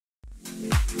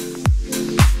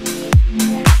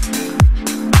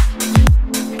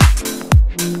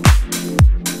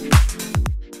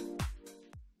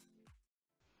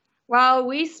Well,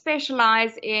 we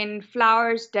specialize in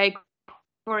flowers, decor,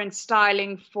 and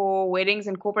styling for weddings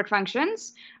and corporate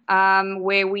functions,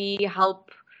 where we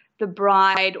help the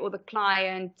bride or the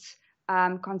client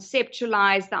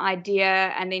conceptualize the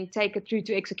idea and then take it through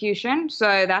to execution.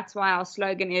 So that's why our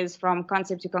slogan is from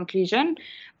concept to conclusion.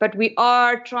 But we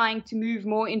are trying to move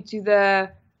more into the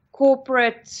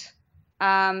corporate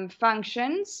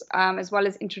functions, as well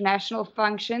as international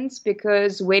functions,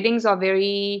 because weddings are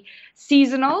very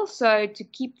seasonal. So to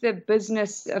keep the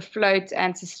business afloat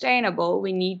and sustainable,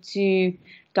 we need to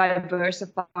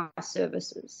diversify our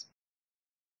services.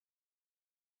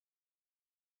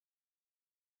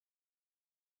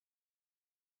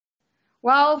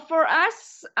 Well, for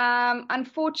us,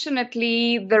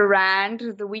 unfortunately,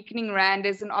 the weakening rand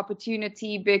is an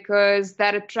opportunity because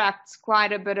that attracts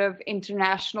quite a bit of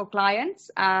international clients,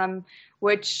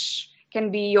 which can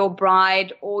be your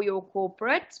bride or your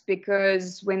corporate,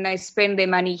 because when they spend their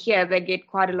money here, they get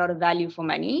quite a lot of value for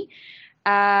money.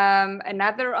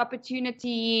 Another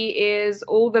opportunity is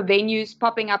all the venues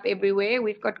popping up everywhere.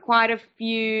 We've got quite a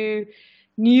few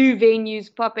new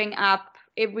venues popping up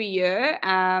every year,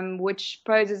 which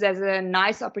poses as a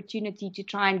nice opportunity to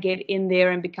try and get in there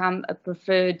and become a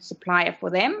preferred supplier for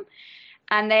them.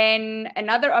 And then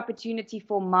another opportunity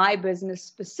for my business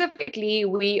specifically,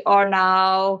 we've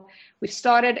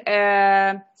started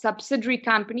a subsidiary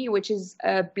company, which is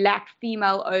a Black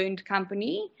female-owned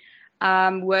company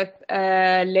with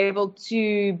a level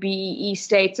 2 BEE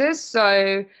status.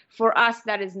 So for us,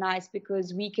 that is nice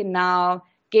because we can now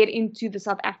get into the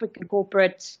South African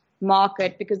corporate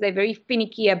market because they're very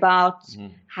finicky about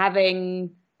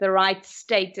having the right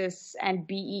status and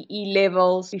BEE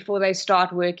levels before they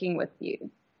start working with you.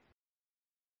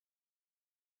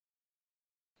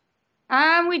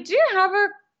 We do have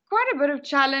quite a bit of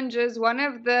challenges. One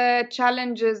of the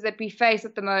challenges that we face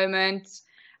at the moment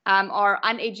are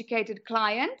uneducated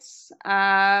clients.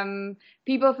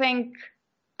 People think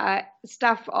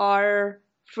stuff are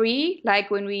free, like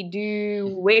when we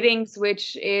do weddings,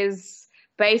 which is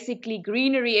basically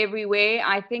greenery everywhere.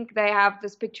 I think they have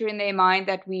this picture in their mind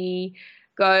that we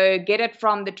go get it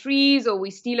from the trees or we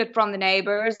steal it from the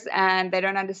neighbors, and they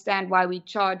don't understand why we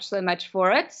charge so much for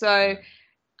it. So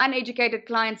uneducated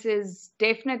clients is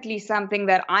definitely something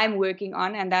that I'm working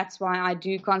on, and that's why I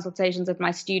do consultations at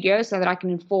my studio so that I can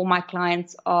inform my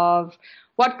clients of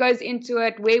what goes into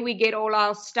it, where we get all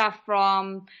our stuff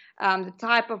from, the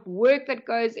type of work that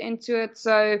goes into it.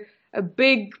 So a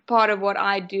big part of what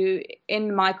I do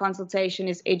in my consultation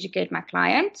is educate my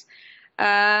client.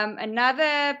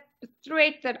 Another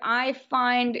threat that I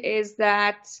find is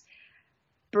that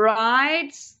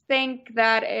brides think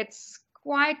that it's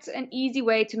quite an easy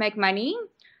way to make money.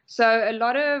 So a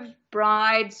lot of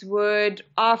brides would,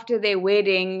 after their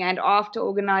wedding and after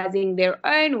organizing their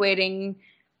own wedding,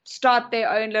 start their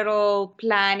own little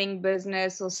planning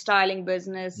business or styling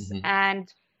business. And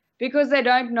because they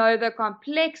don't know the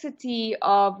complexity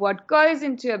of what goes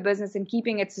into a business and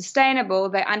keeping it sustainable,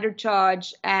 they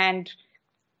undercharge, and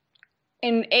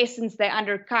in essence, they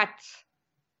undercut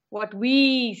what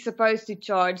we supposed to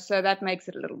charge. So that makes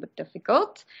it a little bit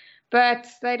difficult. But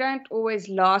they don't always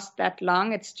last that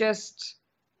long. It's just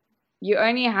you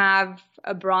only have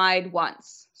a bride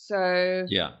once. So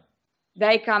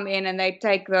they come in and they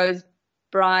take those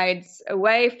brides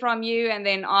away from you, and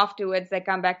then afterwards they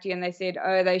come back to you and they said,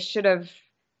 oh, they should have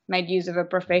made use of a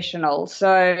professional.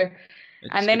 So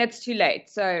and then it's too late.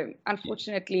 So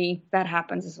unfortunately that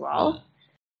happens as well.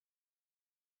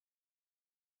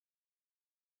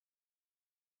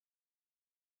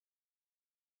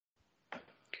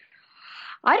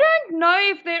 I don't know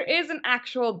if there is an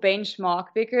actual benchmark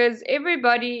because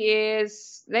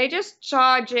they're just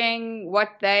charging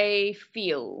what they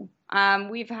feel.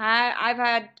 I've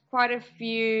had quite a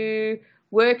few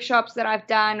workshops that I've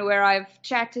done where I've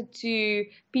chatted to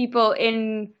people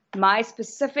in my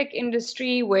specific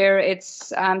industry where it's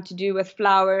to do with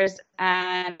flowers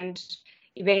and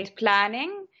event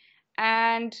planning.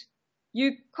 And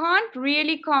you can't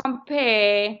really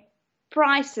compare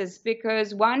prices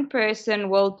because one person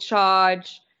will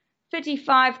charge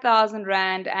 35,000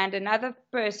 Rand and another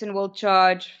person will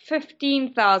charge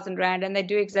 15,000 Rand, and they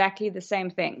do exactly the same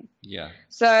thing.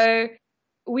 So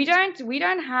we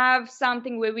don't have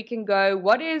something where we can go,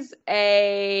 what is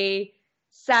a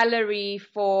salary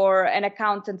for an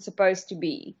accountant supposed to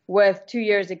be with 2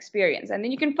 years experience? And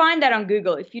then you can find that on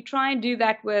Google. If you try and do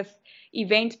that with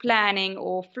event planning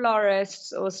or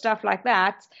florists or stuff like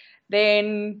that,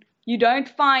 then you don't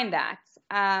find that.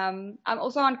 I'm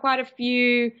also on quite a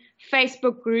few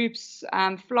Facebook groups,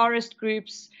 florist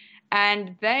groups,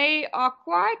 and they are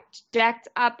quite jacked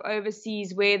up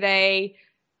overseas, where they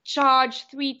charge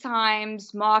 3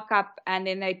 times markup, and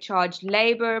then they charge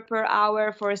labor per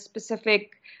hour for a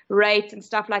specific rate and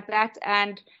stuff like that.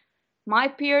 And my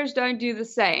peers don't do the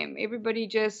same. Everybody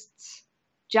just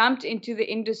jumped into the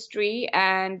industry,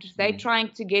 and they're trying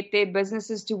to get their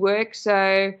businesses to work.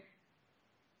 So,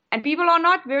 and people are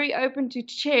not very open to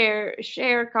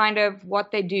share kind of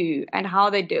what they do and how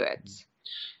they do it.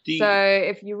 So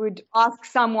if you would ask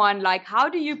someone like, how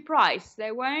do you price?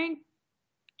 They won't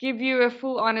give you a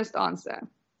full honest answer.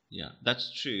 Yeah,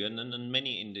 that's true. And in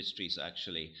many industries,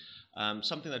 actually,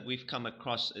 something that we've come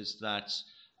across is that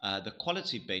the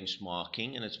quality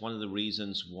benchmarking, and it's one of the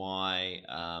reasons why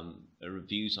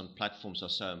reviews on platforms are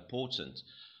so important.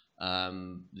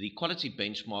 The quality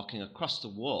benchmarking across the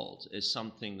world is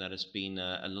something that has been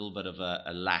a little bit of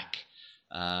a lack.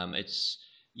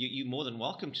 You're more than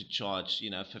welcome to charge,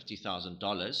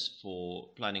 $50,000 for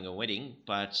planning a wedding,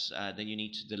 but then you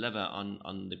need to deliver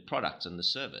on the product and the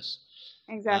service.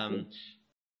 Exactly.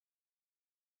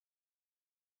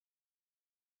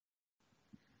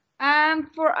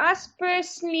 For us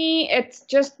personally, it's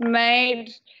just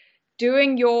made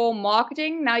doing your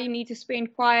marketing. Now you need to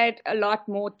spend quite a lot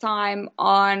more time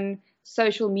on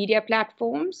social media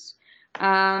platforms,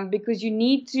 because you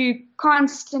need to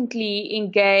constantly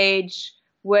engage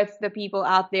with the people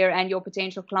out there and your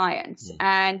potential clients.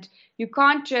 And you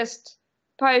can't just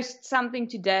post something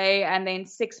today and then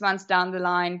 6 months down the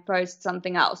line post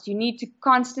something else. You need to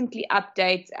constantly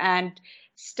update and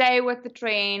stay with the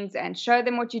trends and show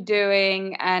them what you're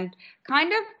doing, and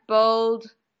kind of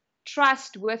build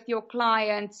trust with your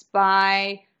clients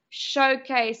by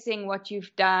showcasing what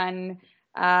you've done,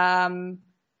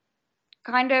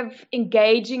 kind of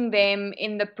engaging them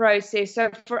in the process.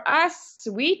 So for us,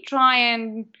 we try,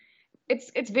 and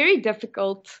it's very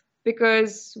difficult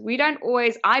because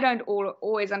I don't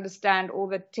always understand all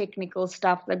the technical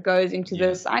stuff that goes into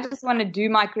this. I just want to do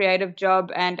my creative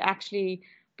job and actually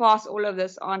pass all of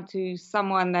this on to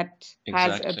someone that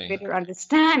has a better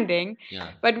understanding.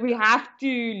 But we have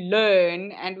to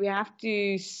learn, and we have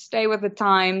to stay with the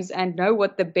times and know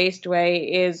what the best way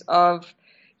is of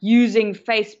using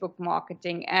Facebook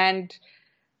marketing and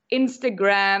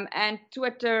Instagram and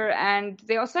Twitter. And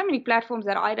there are so many platforms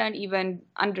that I don't even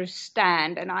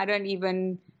understand and I don't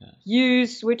even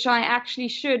use, which I actually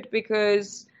should,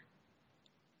 because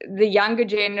the younger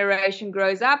generation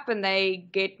grows up and they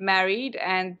get married,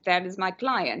 and that is my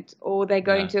client. Or they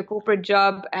go into a corporate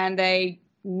job and they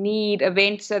need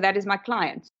events, so that is my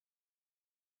client.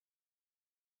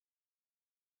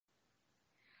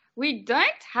 We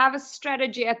don't have a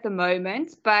strategy at the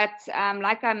moment, but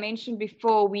like I mentioned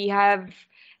before, we have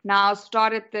now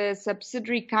started the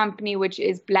subsidiary company, which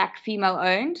is Black female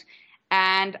owned.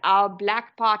 And our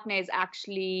Black partner is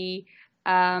actually,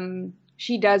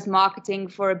 she does marketing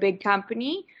for a big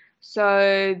company.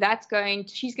 So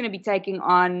she's going to be taking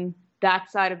on that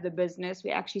side of the business.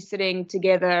 We're actually sitting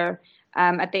together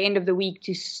at the end of the week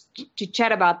to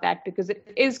chat about that, because it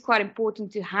is quite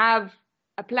important to have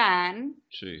a plan.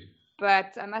 True.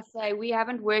 But I must say, we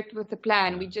haven't worked with a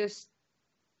plan. We just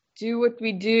do what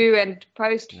we do and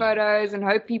post photos and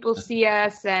hope people see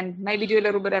us, and maybe do a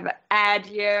little bit of an ad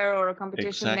here or a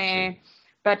competition there,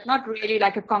 but not really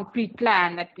like a concrete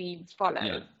plan that we follow.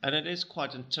 Yeah, and it is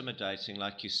quite intimidating,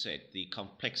 like you said, the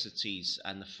complexities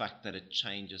and the fact that it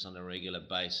changes on a regular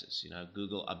basis.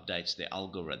 Google updates their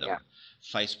algorithm.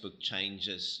 Facebook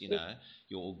changes,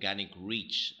 your organic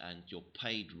reach and your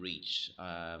paid reach.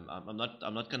 I'm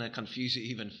not going to confuse you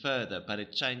even further, but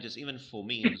it changes even for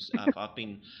me. I've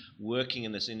been working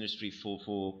in this industry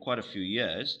for quite a few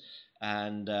years,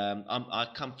 and I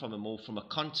come from a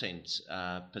content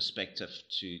perspective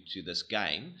to this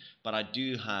game, but I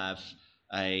do have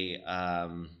a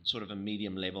sort of a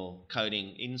medium level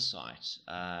coding insight,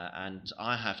 and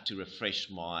I have to refresh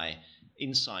my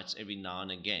insights every now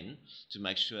and again to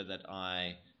make sure that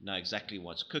I know exactly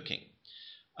what's cooking.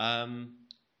 I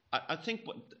think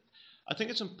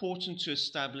it's important to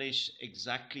establish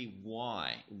exactly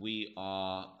why we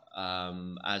are,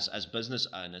 as business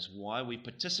owners, why we're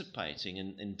participating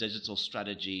in digital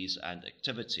strategies and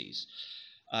activities.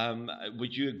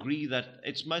 Would you agree that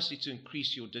it's mostly to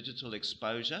increase your digital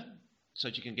exposure so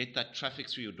that you can get that traffic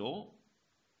through your door?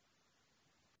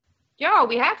 Yeah,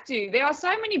 we have to. There are so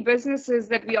many businesses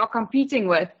that we are competing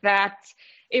with that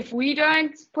if we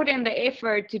don't put in the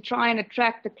effort to try and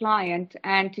attract the client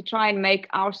and to try and make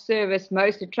our service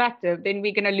most attractive, then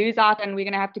we're going to lose out and we're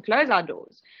going to have to close our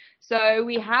doors. So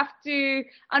we have to,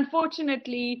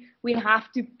 unfortunately, we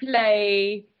have to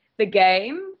play the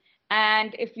game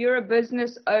And if you're a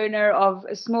business owner of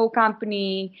a small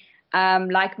company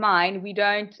like mine, we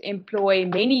don't employ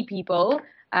many people.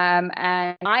 And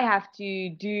I have to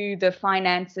do the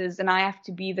finances, and I have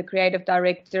to be the creative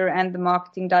director and the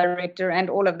marketing director and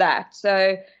all of that.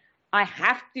 So I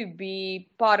have to be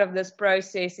part of this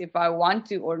process if I want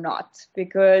to or not,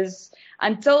 because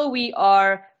until we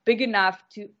are big enough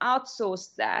to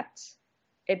outsource that,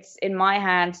 it's in my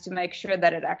hands to make sure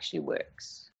that it actually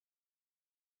works.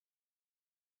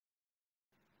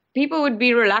 People would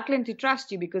be reluctant to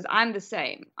trust you because I'm the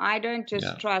same. I don't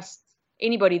just trust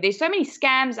anybody. There's so many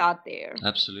scams out there.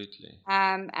 Absolutely.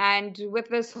 And with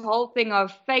this whole thing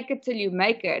of fake it till you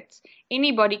make it,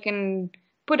 anybody can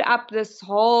put up this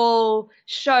whole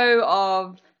show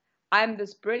of I'm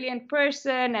this brilliant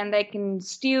person, and they can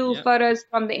steal photos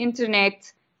from the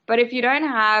internet. But if you don't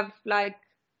have like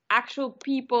actual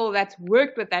people that's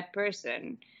worked with that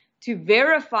person to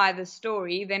verify the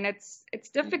story, then it's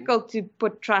difficult to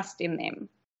put trust in them.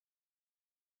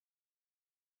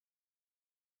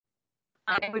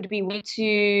 I would be willing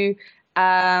to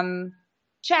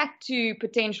chat to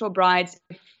potential brides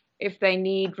if they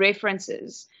need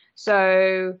references.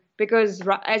 So, because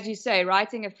as you say,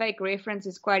 writing a fake reference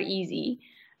is quite easy.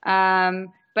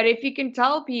 But if you can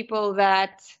tell people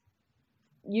that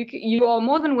you are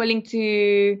more than willing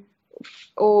to,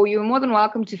 or you're more than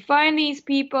welcome to phone these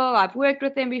people. I've worked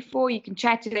with them before. You can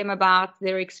chat to them about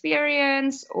their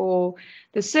experience or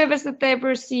the service that they've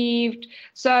received.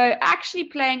 So actually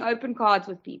playing open cards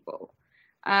with people.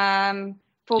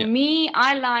 For me,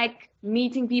 I like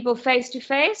meeting people face to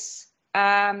face.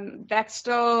 That's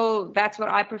what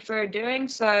I prefer doing.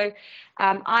 So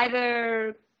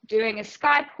either doing a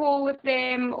Skype call with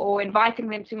them or inviting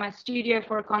them to my studio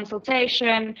for a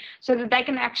consultation so that they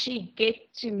can actually get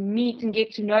to meet and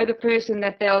get to know the person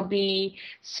that they'll be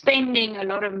spending a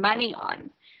lot of money on.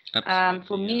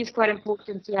 For me, it's quite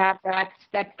important to have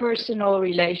that personal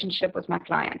relationship with my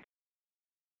client.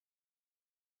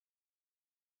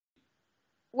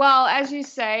 Well, as you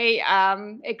say,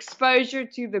 exposure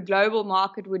to the global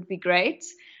market would be great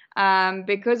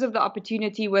because of the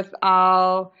opportunity with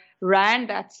our rand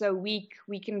that's so weak.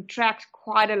 We can attract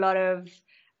quite a lot of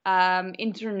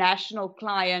international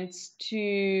clients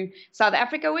to South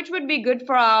Africa, which would be good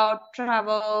for our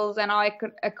travels and our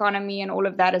economy and all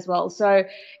of that as well. So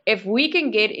if we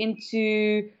can get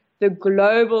into the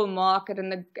global market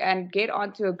and get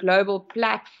onto a global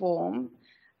platform,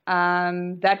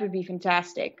 that would be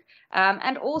fantastic.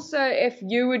 And also if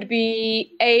you would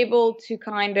be able to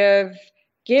kind of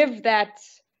give that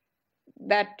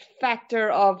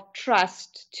factor of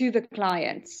trust to the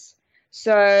clients.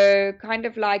 So kind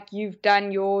of like you've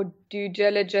done your due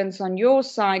diligence on your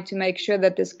side to make sure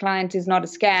that this client is not a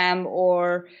scam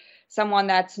or someone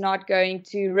that's not going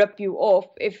to rip you off.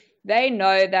 If they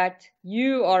know that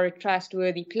you are a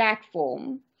trustworthy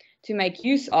platform to make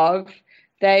use of,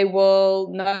 they will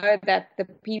know that the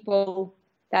people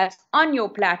that's on your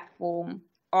platform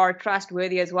are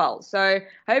trustworthy as well. So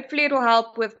hopefully it will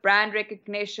help with brand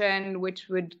recognition, which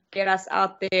would get us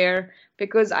out there,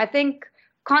 because I think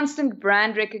constant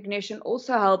brand recognition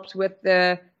also helps with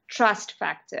the trust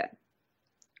factor.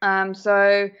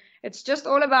 So it's just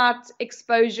all about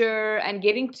exposure and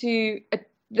getting to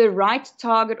the right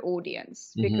target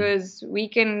audience, because we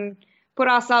can put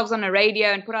ourselves on a radio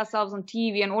and put ourselves on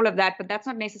TV and all of that, but that's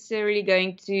not necessarily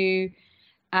going to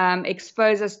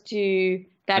expose us to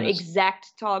that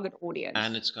exact target audience.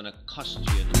 And it's going to cost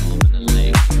you an arm and a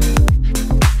leg.